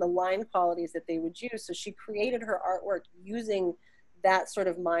the line qualities that they would use. So she created her artwork using that sort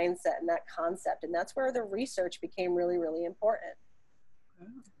of mindset and that concept. And that's where the research became really, really important.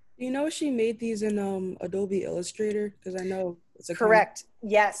 You know, she made these in Adobe Illustrator, because I know it's a correct.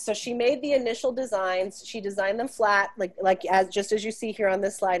 Yes. So she made the initial designs. She designed them flat, just as you see here on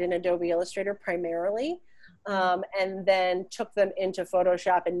this slide, in Adobe Illustrator primarily, and then took them into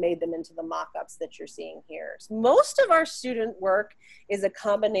Photoshop and made them into the mock-ups that you're seeing here. So most of our student work is a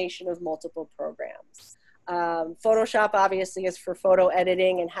combination of multiple programs. Photoshop obviously is for photo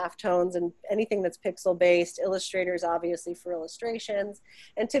editing and halftones and anything that's pixel based. Illustrator is obviously for illustrations.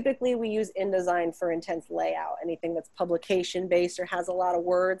 And typically we use InDesign for intense layout. Anything that's publication based or has a lot of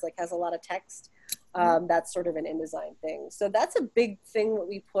words, like has a lot of text, that's sort of an InDesign thing. So that's a big thing that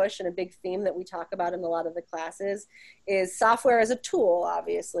we push, and a big theme that we talk about in a lot of the classes is software as a tool,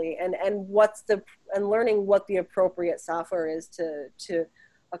 obviously, and learning what the appropriate software is to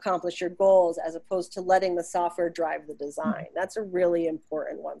accomplish your goals, as opposed to letting the software drive the design. That's a really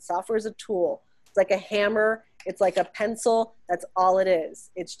important one. Software is a tool. It's like a hammer. It's like a pencil. That's all it is.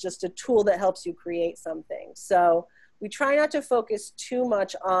 It's just a tool that helps you create something. So we try not to focus too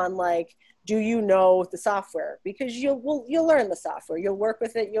much on like, do you know the software? Because you'll learn the software. You'll work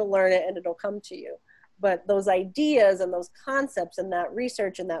with it, you'll learn it, and it'll come to you. But those ideas and those concepts and that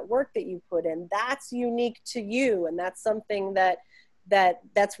research and that work that you put in, that's unique to you. And that's something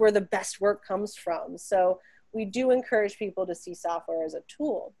that's where the best work comes from. So we do encourage people to see software as a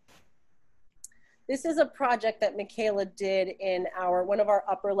tool. This is a project that Michaela did in one of our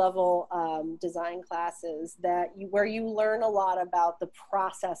upper level design classes where you learn a lot about the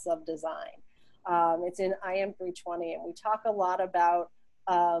process of design. It's in IM 320, and we talk a lot about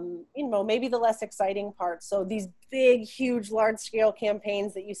you know, maybe the less exciting parts. So these big, huge, large scale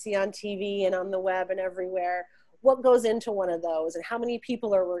campaigns that you see on TV and on the web and everywhere, what goes into one of those, and how many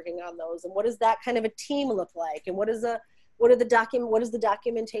people are working on those, and what does that kind of a team look like, and what does the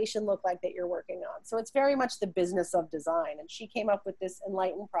documentation look like that you're working on? So it's very much the business of design. And she came up with this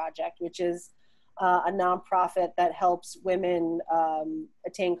Enlighten project, which is a nonprofit that helps women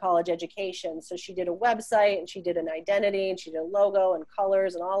attain college education. So she did a website, and she did an identity, and she did a logo and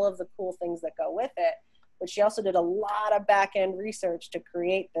colors and all of the cool things that go with it. But she also did a lot of back-end research to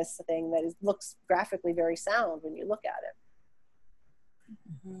create this thing that looks graphically very sound when you look at it.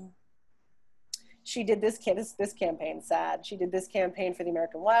 Mm-hmm. She did this campaign, sad. She did this campaign for the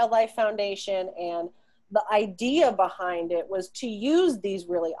American Wildlife Foundation, and the idea behind it was to use these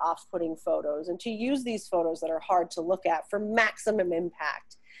really off-putting photos and to use these photos that are hard to look at for maximum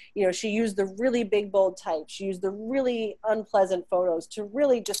impact. You know, she used the really big, bold type. She used the really unpleasant photos to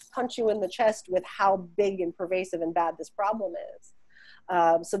really just punch you in the chest with how big and pervasive and bad this problem is.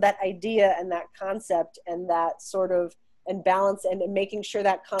 So that idea and that concept and that sort of, and balance and making sure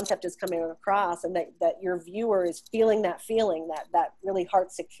that concept is coming across, and that your viewer is feeling that really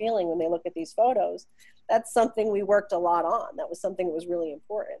heartsick feeling when they look at these photos. That's something we worked a lot on. That was something that was really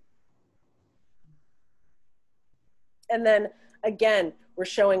important. And then again, we're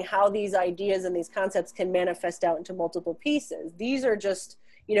showing how these ideas and these concepts can manifest out into multiple pieces. These are just,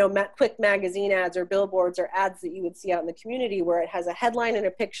 you know, quick magazine ads or billboards or ads that you would see out in the community where it has a headline and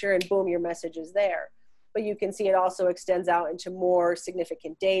a picture and boom, your message is there. But you can see it also extends out into more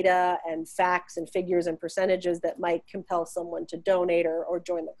significant data and facts and figures and percentages that might compel someone to donate or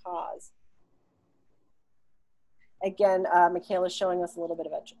join the cause. Again, Michaela's showing us a little bit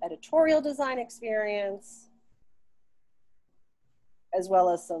of editorial design experience, as well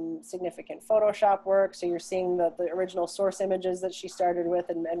as some significant Photoshop work. So you're seeing the original source images that she started with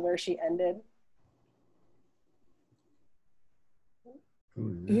and where she ended.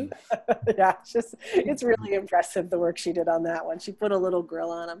 Mm-hmm. Yeah, it's really impressive, the work she did on that one. She put a little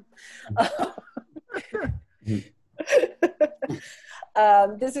grill on him.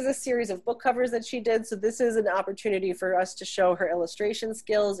 This is a series of book covers that she did. So this is an opportunity for us to show her illustration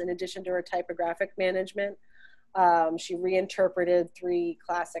skills in addition to her typographic management. She reinterpreted 3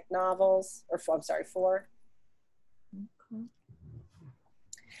 classic novels, or I'm sorry, 4.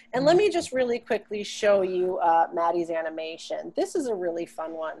 And let me just really quickly show you Maddie's animation. This is a really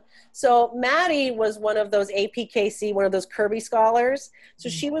fun one. So Maddie was one of those APKC, one of those Kirby scholars. So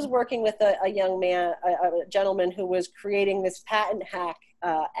she was working with a young man, a gentleman who was creating this patent hack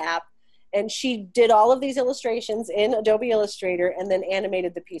app. And she did all of these illustrations in Adobe Illustrator and then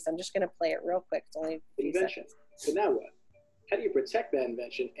animated the piece. I'm just gonna play it real quick. It's only a few seconds. So now what? How do you protect that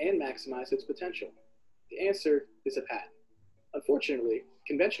invention and maximize its potential? The answer is a patent. Unfortunately,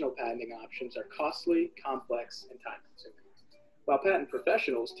 conventional patenting options are costly, complex, and time-consuming. While patent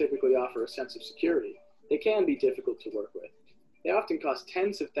professionals typically offer a sense of security, they can be difficult to work with. They often cost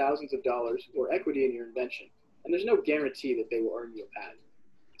tens of thousands of dollars or equity in your invention, and there's no guarantee that they will earn you a patent.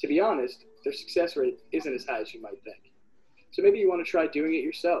 To be honest, their success rate isn't as high as you might think. So maybe you want to try doing it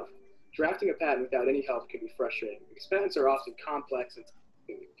yourself. Drafting a patent without any help can be frustrating because patents are often complex and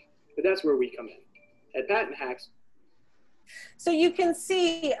time-consuming. But that's where we come in. At Patent Hacks, so you can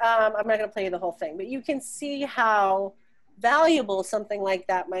see, I'm not going to play you the whole thing, but you can see how valuable something like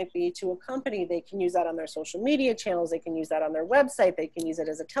that might be to a company. They can use that on their social media channels. They can use that on their website. They can use it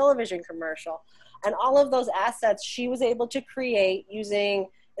as a television commercial. And all of those assets she was able to create using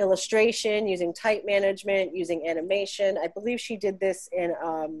illustration, using type management, using animation. I believe she did this in,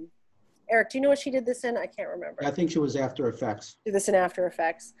 Eric, do you know what she did this in? I can't remember. I think she was After Effects. Do this in After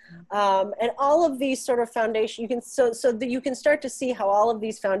Effects. And all of these sort of foundation, you can, so that you can start to see how all of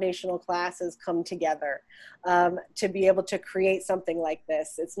these foundational classes come together to be able to create something like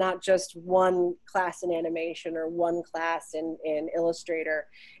this. It's not just one class in animation or one class in Illustrator.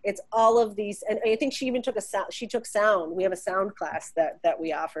 It's all of these, and I think she even took sound. We have a sound class that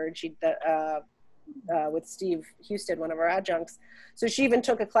we offered. With Steve Houston, one of our adjuncts. So she even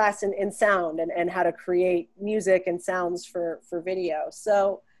took a class in sound and how to create music and sounds for video.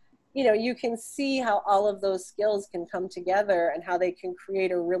 So, you know, you can see how all of those skills can come together and how they can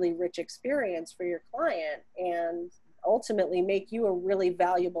create a really rich experience for your client and ultimately make you a really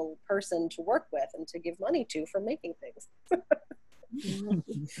valuable person to work with and to give money to for making things.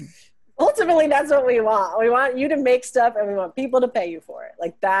 Ultimately, that's what we want. We want you to make stuff and we want people to pay you for it.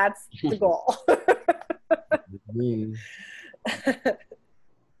 Like, that's the goal.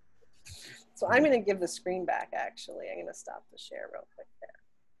 So I'm going to give the screen back, actually. I'm going to stop the share real quick there.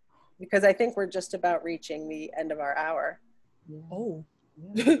 Because I think we're just about reaching the end of our hour. Oh.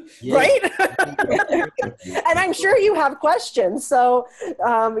 Yeah. Right? And I'm sure you have questions. So,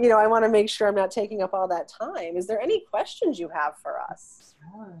 you know, I want to make sure I'm not taking up all that time. Is there any questions you have for us?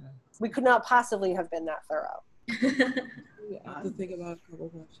 We could not possibly have been that thorough. I have to think about a couple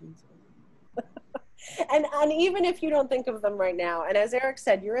questions. And even if you don't think of them right now, and as Eric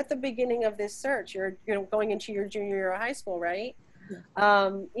said, you're at the beginning of this search. You're going into your junior year of high school, right? Yeah.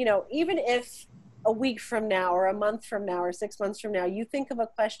 You know, even if a week from now or a month from now or 6 months from now, you think of a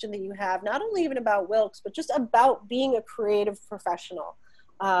question that you have, not only even about Wilkes, but just about being a creative professional,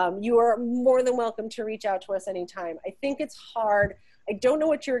 you are more than welcome to reach out to us anytime. I think it's hard. I don't know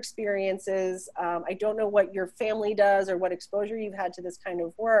what your experience is. I don't know what your family does or what exposure you've had to this kind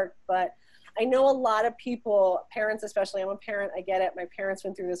of work, but I know a lot of people, parents especially, I'm a parent, I get it. My parents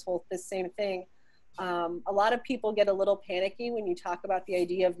went through this same thing. A lot of people get a little panicky when you talk about the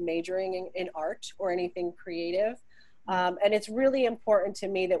idea of majoring in art or anything creative. And it's really important to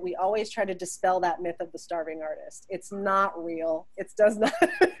me that we always try to dispel that myth of the starving artist. It's not real. It does not,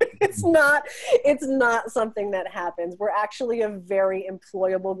 it's not something that happens. We're actually a very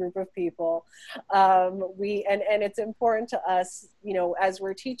employable group of people. And it's important to us, you know, as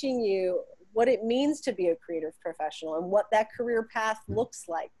we're teaching you what it means to be a creative professional and what that career path looks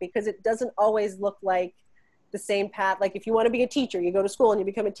like, because it doesn't always look like the same path. Like if you want to be a teacher, you go to school and you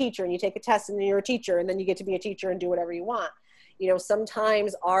become a teacher and you take a test and then you're a teacher and then you get to be a teacher and do whatever you want. You know,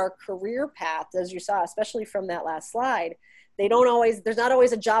 sometimes our career path, as you saw, especially from that last slide, there's not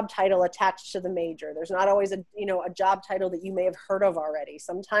always a job title attached to the major. There's not always a job title that you may have heard of already.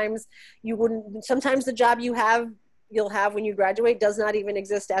 Sometimes the job you'll have when you graduate does not even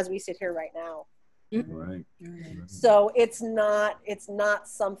exist as we sit here right now. Right. So it's not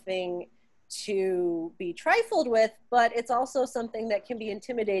something to be trifled with, but it's also something that can be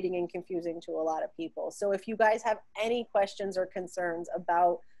intimidating and confusing to a lot of people. So if you guys have any questions or concerns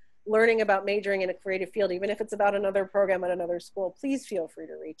about learning about majoring in a creative field, even if it's about another program at another school, please feel free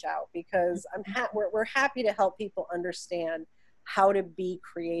to reach out, because we're happy to help people understand how to be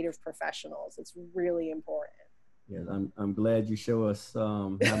creative professionals. It's really important. Yes, I'm glad you show us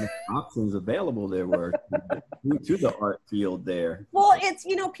how many options available there were to the art field there. Well, it's,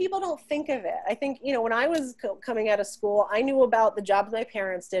 you know, people don't think of it. I think, you know, when I was coming out of school, I knew about the jobs my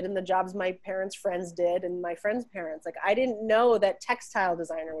parents did and the jobs my parents' friends did and my friends' parents. Like, I didn't know that textile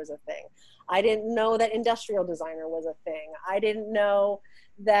designer was a thing. I didn't know that industrial designer was a thing. I didn't know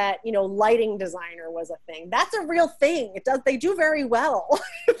that, you know, lighting designer was a thing. That's a real thing. They do very well.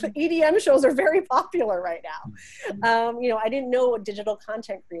 The EDM shows are very popular right now. You know, I didn't know what digital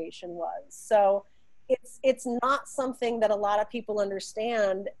content creation was. So it's not something that a lot of people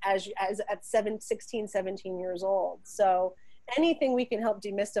understand as at 16, 17 years old. So anything we can help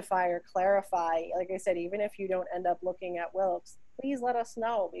demystify or clarify, like I said, even if you don't end up looking at Wilkes, please let us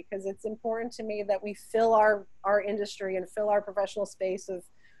know, because it's important to me that we fill our industry and fill our professional space of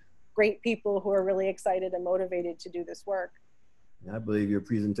great people who are really excited and motivated to do this work. I believe your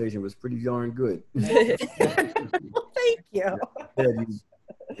presentation was pretty darn good. Well, thank you. When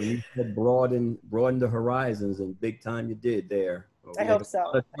you said broaden the horizons, and big time you did there. I hope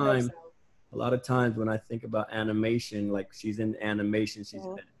so. A lot of times when I think about animation, like she's in animation, she's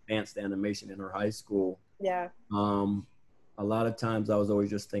Mhm. in advanced animation in her high school. Yeah. A lot of times I was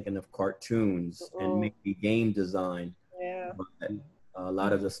always just thinking of cartoons and maybe game design. Yeah. But a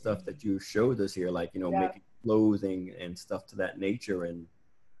lot of the stuff that you showed us here, like, you know, Yeah. making clothing and stuff to that nature, and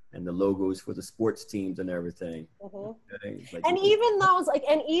the logos for the sports teams and everything. Mhm. Okay? Like, And even those, like,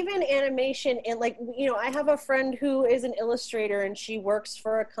 and even animation, and like, you know, I have a friend who is an illustrator and she works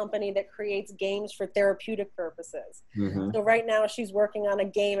for a company that creates games for therapeutic purposes. Mhm. So right now she's working on a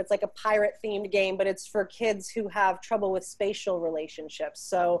game. It's like a pirate themed game, but it's for kids who have trouble with spatial relationships.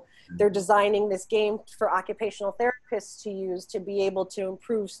 So they're designing this game for occupational therapists to use to be able to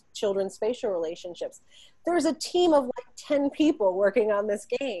improve children's spatial relationships. There's a team of like 10 people working on this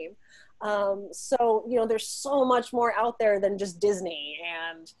game. So, you know, there's so much more out there than just Disney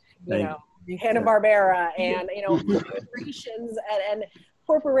and, you know, Hanna-Barbera and, you know,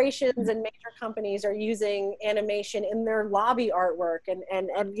 corporations and major companies are using animation in their lobby artwork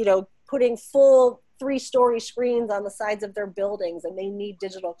and you know, putting full 3-story screens on the sides of their buildings, and they need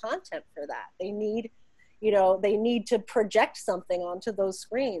digital content for that. They need, you know, they need to project something onto those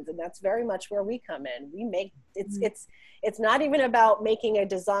screens, and that's very much where we come in. We make, it's not even about making a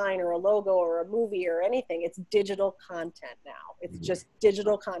design or a logo or a movie or anything. It's digital content now. It's just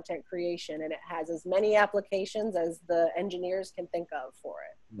digital content creation, and it has as many applications as the engineers can think of for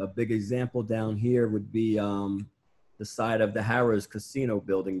it. A big example down here would be the side of the Harrah's Casino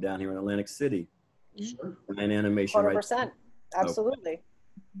building down here in Atlantic City. Sure. And animation, 100%. right? Absolutely.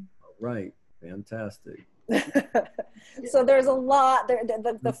 Right. Fantastic. So there's a lot,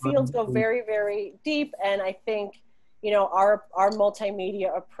 the fields go very, very deep. And I think, you know, our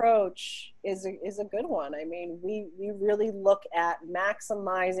multimedia approach is a good one. I mean, we really look at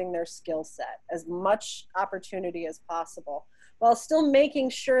maximizing their skill set, as much opportunity as possible, while still making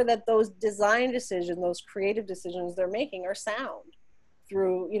sure that those design decisions, those creative decisions they're making are sound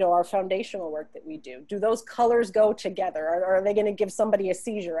through, you know, our foundational work that we do. Do those colors go together? Or are they going to give somebody a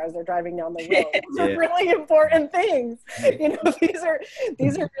seizure as they're driving down the road? Those are really important things. You know, these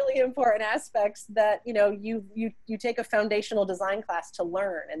are really important aspects that, you know, you take a foundational design class to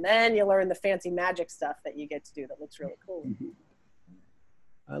learn, and then you learn the fancy magic stuff that you get to do that looks really cool.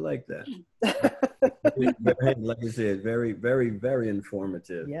 I like that. Like I said, very, very, very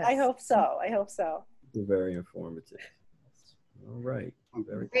informative. Yes. I hope so. I hope so. Very informative. All right.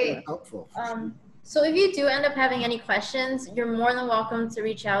 Very great. Helpful. So if you do end up having any questions, you're more than welcome to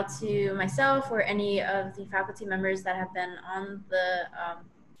reach out to myself or any of the faculty members that have been on the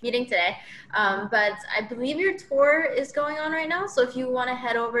meeting today. But I believe your tour is going on right now. So if you want to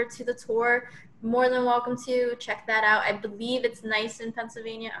head over to the tour, more than welcome to check that out. I believe it's nice in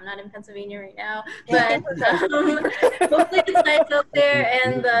Pennsylvania. I'm not in Pennsylvania right now, but hopefully it's nice out there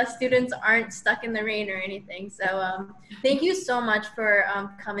and the students aren't stuck in the rain or anything. So thank you so much for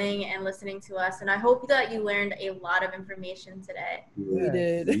coming and listening to us. And I hope that you learned a lot of information today. We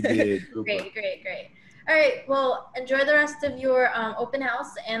did. We did. Great, great, great. All right, well, enjoy the rest of your open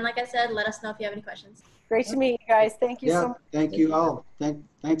house. And like I said, let us know if you have any questions. Great to meet you guys. Thank you so much. Thank you all.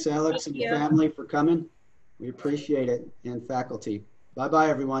 Thanks, Alex and family, for coming. We appreciate it, and faculty. Bye-bye,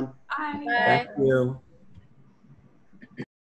 everyone. Bye. Thank you.